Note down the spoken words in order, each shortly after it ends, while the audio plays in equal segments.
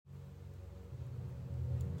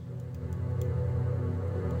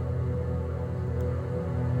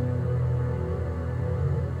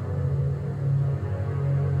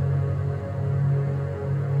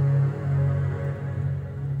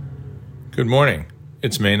Good morning.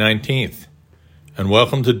 It's May 19th, and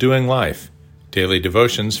welcome to Doing Life, daily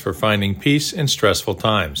devotions for finding peace in stressful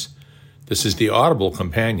times. This is the audible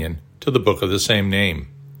companion to the book of the same name.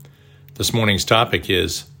 This morning's topic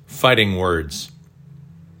is Fighting Words.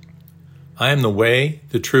 I am the way,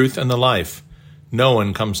 the truth, and the life. No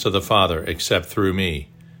one comes to the Father except through me.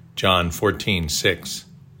 John 14:6.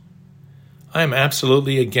 I am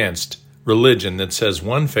absolutely against religion that says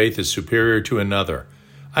one faith is superior to another.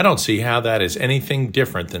 I don't see how that is anything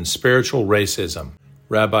different than spiritual racism.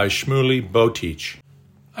 Rabbi Shmuley Boteach.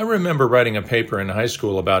 I remember writing a paper in high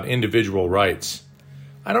school about individual rights.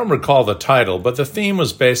 I don't recall the title, but the theme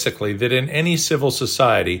was basically that in any civil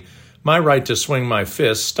society, my right to swing my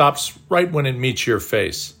fist stops right when it meets your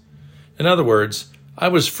face. In other words, I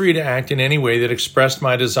was free to act in any way that expressed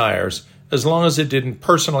my desires as long as it didn't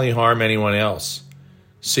personally harm anyone else.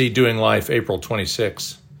 See Doing Life, April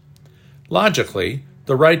 26. Logically,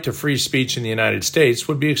 the right to free speech in the United States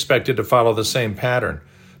would be expected to follow the same pattern,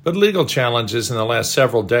 but legal challenges in the last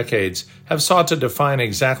several decades have sought to define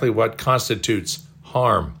exactly what constitutes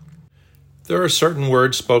harm. There are certain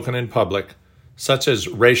words spoken in public, such as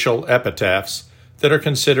racial epitaphs, that are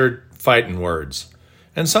considered fighting words,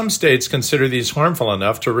 and some states consider these harmful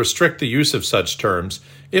enough to restrict the use of such terms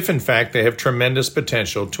if in fact they have tremendous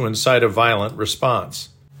potential to incite a violent response.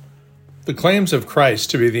 The claims of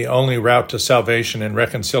Christ to be the only route to salvation and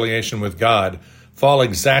reconciliation with God fall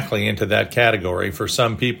exactly into that category for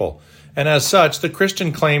some people, and as such, the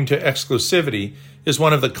Christian claim to exclusivity is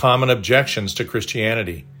one of the common objections to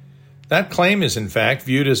Christianity. That claim is in fact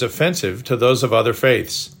viewed as offensive to those of other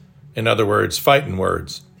faiths. In other words, fighting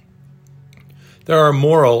words. There are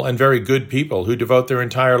moral and very good people who devote their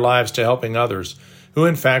entire lives to helping others, who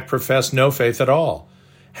in fact profess no faith at all.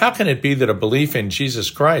 How can it be that a belief in Jesus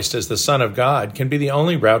Christ as the Son of God can be the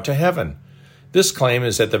only route to heaven? This claim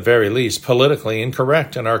is at the very least politically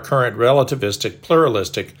incorrect in our current relativistic,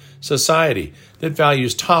 pluralistic society that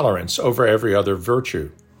values tolerance over every other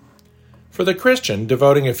virtue. For the Christian,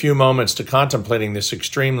 devoting a few moments to contemplating this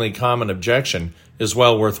extremely common objection is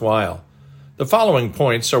well worthwhile. The following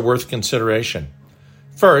points are worth consideration.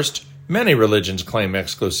 First, many religions claim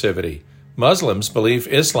exclusivity. Muslims believe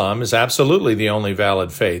Islam is absolutely the only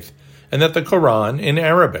valid faith, and that the Quran in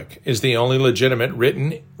Arabic is the only legitimate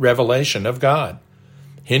written revelation of God.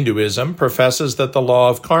 Hinduism professes that the law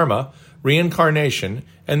of karma, reincarnation,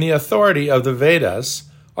 and the authority of the Vedas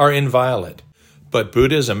are inviolate. But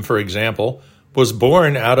Buddhism, for example, was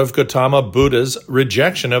born out of Gautama Buddha's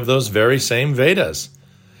rejection of those very same Vedas.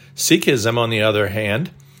 Sikhism, on the other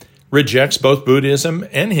hand, rejects both Buddhism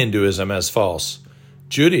and Hinduism as false.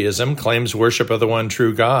 Judaism claims worship of the one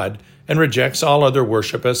true God and rejects all other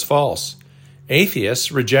worship as false.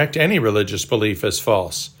 Atheists reject any religious belief as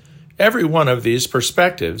false. Every one of these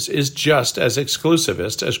perspectives is just as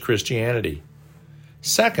exclusivist as Christianity.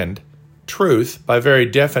 Second, truth, by very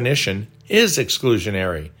definition, is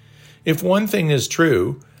exclusionary. If one thing is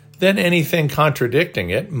true, then anything contradicting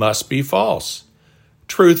it must be false.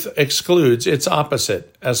 Truth excludes its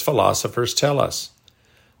opposite, as philosophers tell us.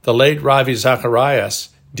 The late Ravi Zacharias,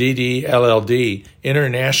 D.D., LLD,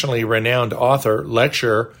 internationally renowned author,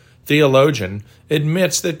 lecturer, theologian,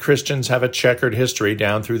 admits that Christians have a checkered history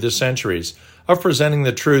down through the centuries of presenting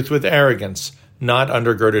the truth with arrogance, not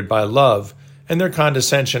undergirded by love, and their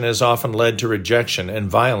condescension has often led to rejection and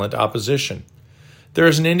violent opposition. There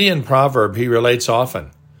is an Indian proverb he relates often.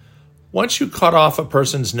 Once you cut off a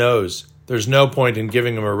person's nose, there's no point in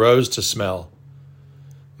giving him a rose to smell.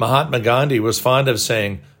 Mahatma Gandhi was fond of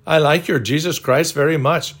saying, I like your Jesus Christ very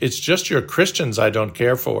much. It's just your Christians I don't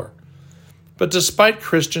care for. But despite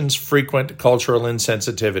Christians' frequent cultural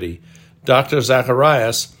insensitivity, Dr.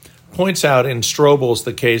 Zacharias points out in Strobel's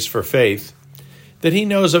The Case for Faith that he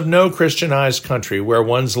knows of no Christianized country where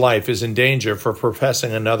one's life is in danger for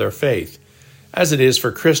professing another faith, as it is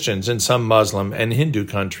for Christians in some Muslim and Hindu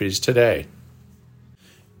countries today.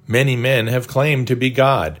 Many men have claimed to be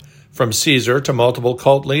God, from Caesar to multiple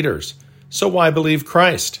cult leaders. So why believe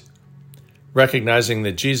Christ? Recognizing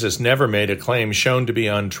that Jesus never made a claim shown to be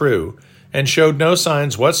untrue and showed no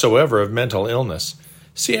signs whatsoever of mental illness,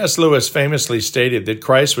 C.S. Lewis famously stated that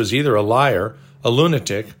Christ was either a liar, a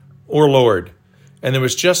lunatic, or Lord, and there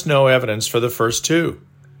was just no evidence for the first two.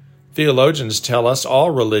 Theologians tell us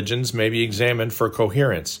all religions may be examined for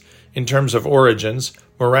coherence in terms of origins,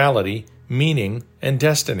 morality, meaning, and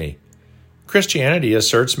destiny. Christianity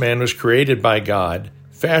asserts man was created by God,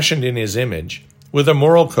 fashioned in his image, with a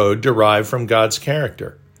moral code derived from God's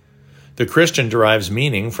character. The Christian derives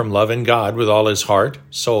meaning from loving God with all his heart,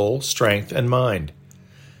 soul, strength, and mind.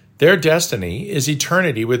 Their destiny is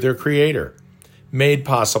eternity with their Creator. made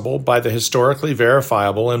possible by the historically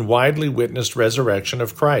verifiable and widely witnessed resurrection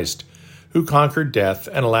of Christ, who conquered death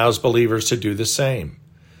and allows believers to do the same.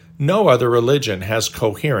 No other religion has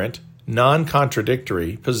coherent,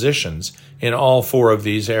 non-contradictory positions in all four of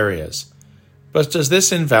these areas. But does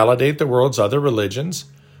this invalidate the world's other religions?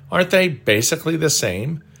 Aren't they basically the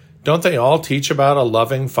same? Don't they all teach about a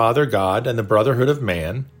loving Father God and the brotherhood of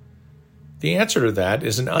man? The answer to that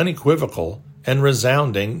is an unequivocal and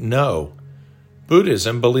resounding no.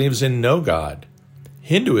 Buddhism believes in no God.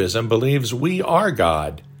 Hinduism believes we are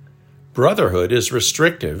God. Brotherhood is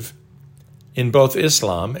restrictive in both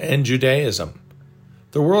Islam and Judaism.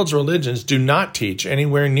 The world's religions do not teach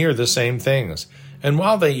anywhere near the same things, and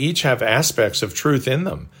while they each have aspects of truth in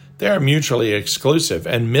them, they are mutually exclusive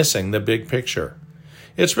and missing the big picture.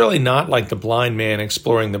 It's really not like the blind man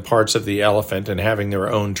exploring the parts of the elephant and having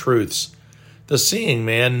their own truths. The seeing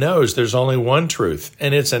man knows there's only one truth,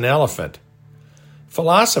 and it's an elephant.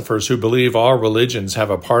 Philosophers who believe all religions have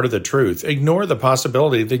a part of the truth ignore the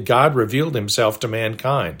possibility that God revealed himself to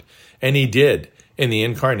mankind, and he did in the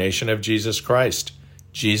incarnation of Jesus Christ.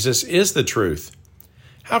 Jesus is the truth.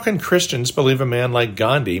 How can Christians believe a man like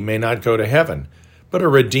Gandhi may not go to heaven, but a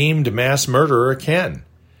redeemed mass murderer can?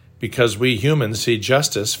 Because we humans see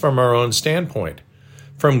justice from our own standpoint.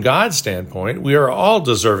 From God's standpoint, we are all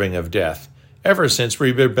deserving of death, ever since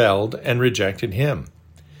we rebelled and rejected him.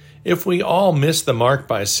 If we all miss the mark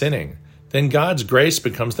by sinning, then God's grace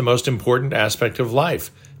becomes the most important aspect of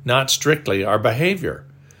life, not strictly our behavior.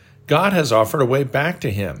 God has offered a way back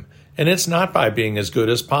to him, and it's not by being as good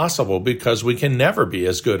as possible, because we can never be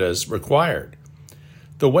as good as required.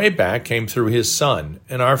 The way back came through his Son,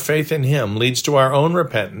 and our faith in him leads to our own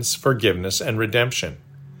repentance, forgiveness, and redemption.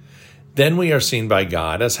 Then we are seen by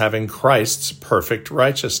God as having Christ's perfect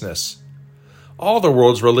righteousness. All the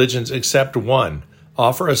world's religions except one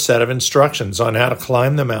offer a set of instructions on how to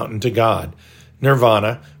climb the mountain to God,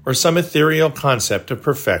 nirvana, or some ethereal concept of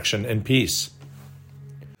perfection and peace.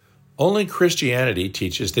 Only Christianity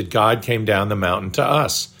teaches that God came down the mountain to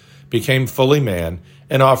us, became fully man,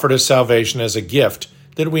 and offered us salvation as a gift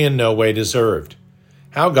that we in no way deserved.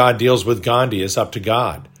 How God deals with Gandhi is up to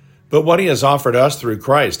God, but what he has offered us through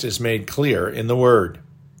Christ is made clear in the Word.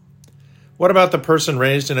 What about the person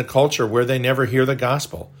raised in a culture where they never hear the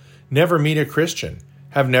gospel, never meet a Christian,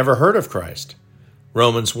 have never heard of Christ?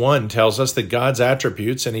 Romans 1 tells us that God's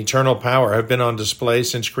attributes and eternal power have been on display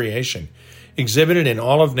since creation, exhibited in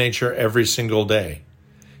all of nature every single day.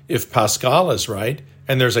 If Pascal is right,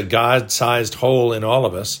 and there's a God-sized hole in all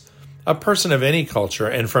of us, a person of any culture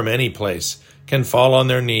and from any place can fall on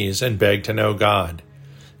their knees and beg to know God.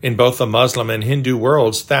 In both the Muslim and Hindu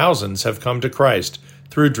worlds, thousands have come to Christ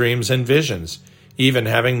through dreams and visions, even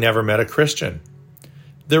having never met a Christian.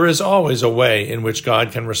 There is always a way in which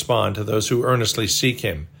God can respond to those who earnestly seek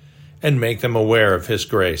him and make them aware of his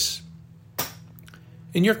grace.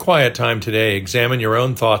 In your quiet time today, examine your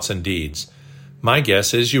own thoughts and deeds. My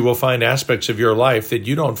guess is you will find aspects of your life that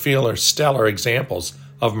you don't feel are stellar examples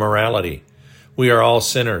of morality. We are all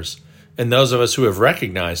sinners, and those of us who have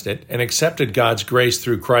recognized it and accepted God's grace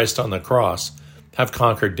through Christ on the cross have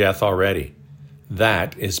conquered death already.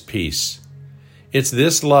 That is peace. It's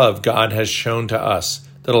this love God has shown to us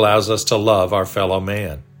that allows us to love our fellow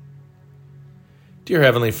man. Dear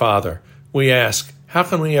Heavenly Father, we ask, how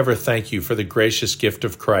can we ever thank you for the gracious gift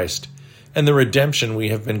of Christ and the redemption we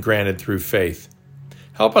have been granted through faith?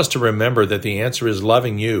 Help us to remember that the answer is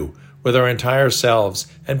loving you with our entire selves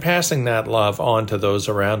and passing that love on to those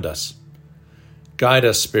around us. Guide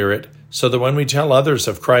us, Spirit, so that when we tell others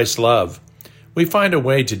of Christ's love, we find a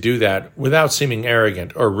way to do that without seeming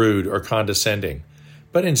arrogant or rude or condescending,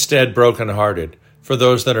 but instead broken-hearted for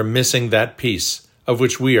those that are missing that peace of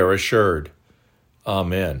which we are assured.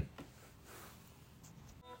 Amen.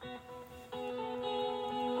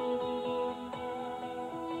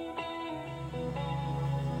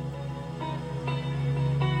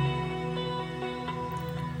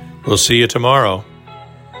 We'll see you tomorrow.